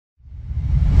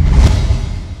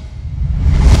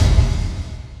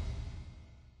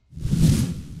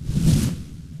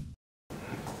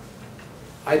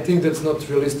I think that's not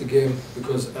a realistic game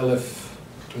because LF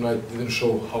tonight didn't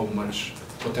show how much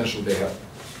potential they have.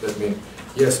 That means,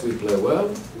 yes, we play well,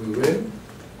 we win.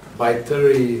 By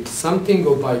 30 something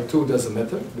or by 2 doesn't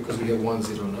matter because we have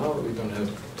 1-0 now, we don't have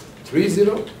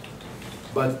 3-0.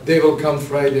 But they will come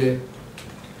Friday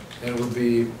and will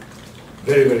be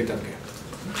very, very tough game.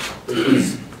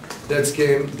 Because that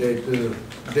game,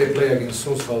 they play against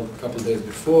Sundsvall a couple of days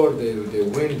before, they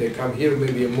win, they come here,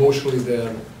 maybe emotionally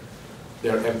they're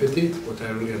empty, what I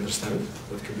really understand.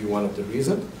 That could be one of the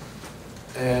reasons.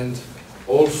 And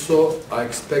also, I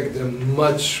expect them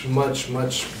much, much,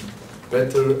 much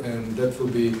better, and that will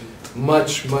be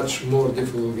much, much more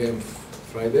difficult game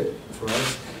Friday for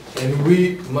us. And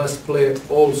we must play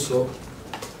also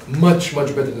much,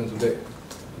 much better than today.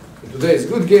 And today is a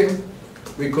good game.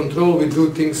 We control, we do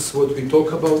things, what we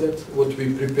talk about it, what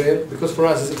we prepare, because for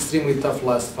us it's extremely tough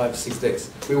last 5-6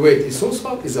 days. We wait, is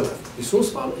Sundsvall, is left. Is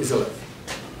Sundsvall, is left.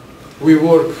 We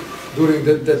work during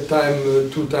that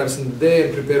time 2 times in the day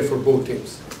and prepare for both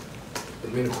teams. I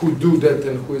mean, who do that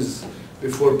and who is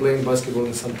before playing basketball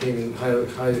in something in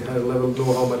higher level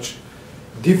know how much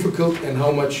difficult and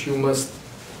how much you must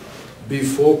be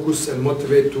focused and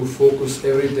motivated to focus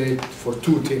every day for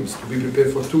 2 teams, to be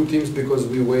prepared for 2 teams because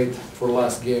we wait for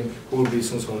last game who will be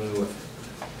Sundsvall and left.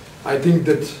 I think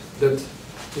that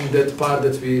in that part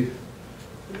that we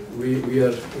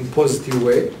are in positive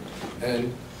way,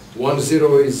 and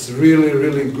 1-0 is really,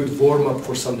 really good warm-up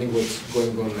for something what's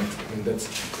going on next. I mean,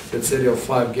 that series of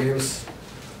 5 games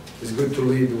is good to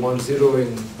lead 1-0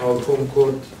 in our home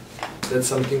court. That's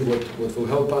something what will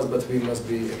help us, but we must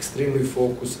be extremely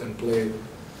focused and play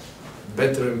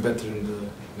better and better in the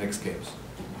next games.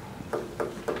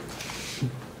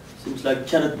 Seems like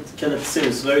Kenneth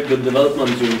Sims, very good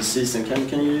development during the season.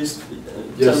 Can you just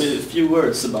tell me a few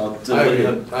words about?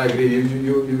 I agree.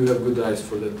 You have good eyes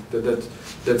for that.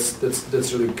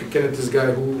 That's really Kenneth is a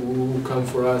guy who come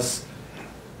for us.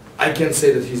 I can't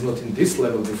say that he's not in this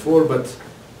level before, but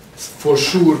for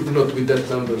sure not with that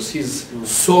numbers. He's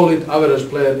solid average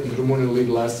player in the Romanian league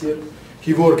last year.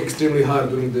 He worked extremely hard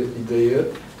during the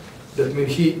year. That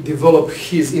means he developed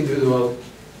his individual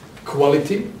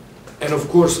quality, and of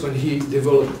course when he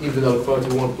developed individual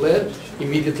quality one player,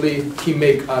 immediately he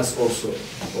make us also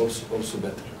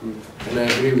better. And I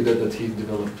agree with that he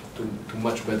developed to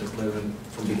much better player than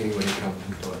from the beginning when he came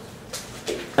to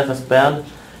us. As bad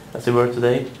as they were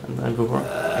today and before?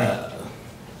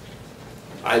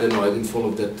 I don't know, I didn't follow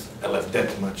that LF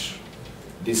that much.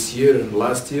 This year and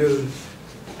last year,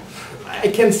 I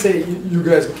can't say, you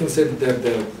guys can say that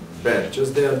they're bad,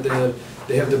 just they have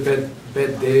the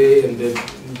bad day and they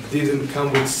didn't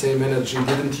come with the same energy,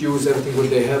 didn't use everything what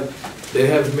they have. They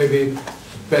have maybe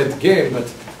bad game, but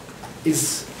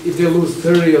if they lose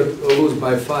 30 or lose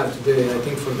by 5 today, I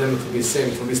think for them it will be the same,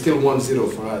 it will be still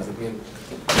 1-0 for us. I mean,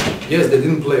 yes, they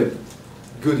didn't play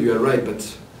good, you are right,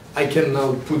 but I can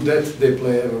now put that they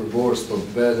play ever worse or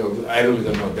better. I really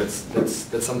don't know.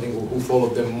 That's something who follow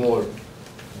them more.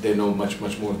 They know much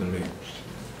more than me.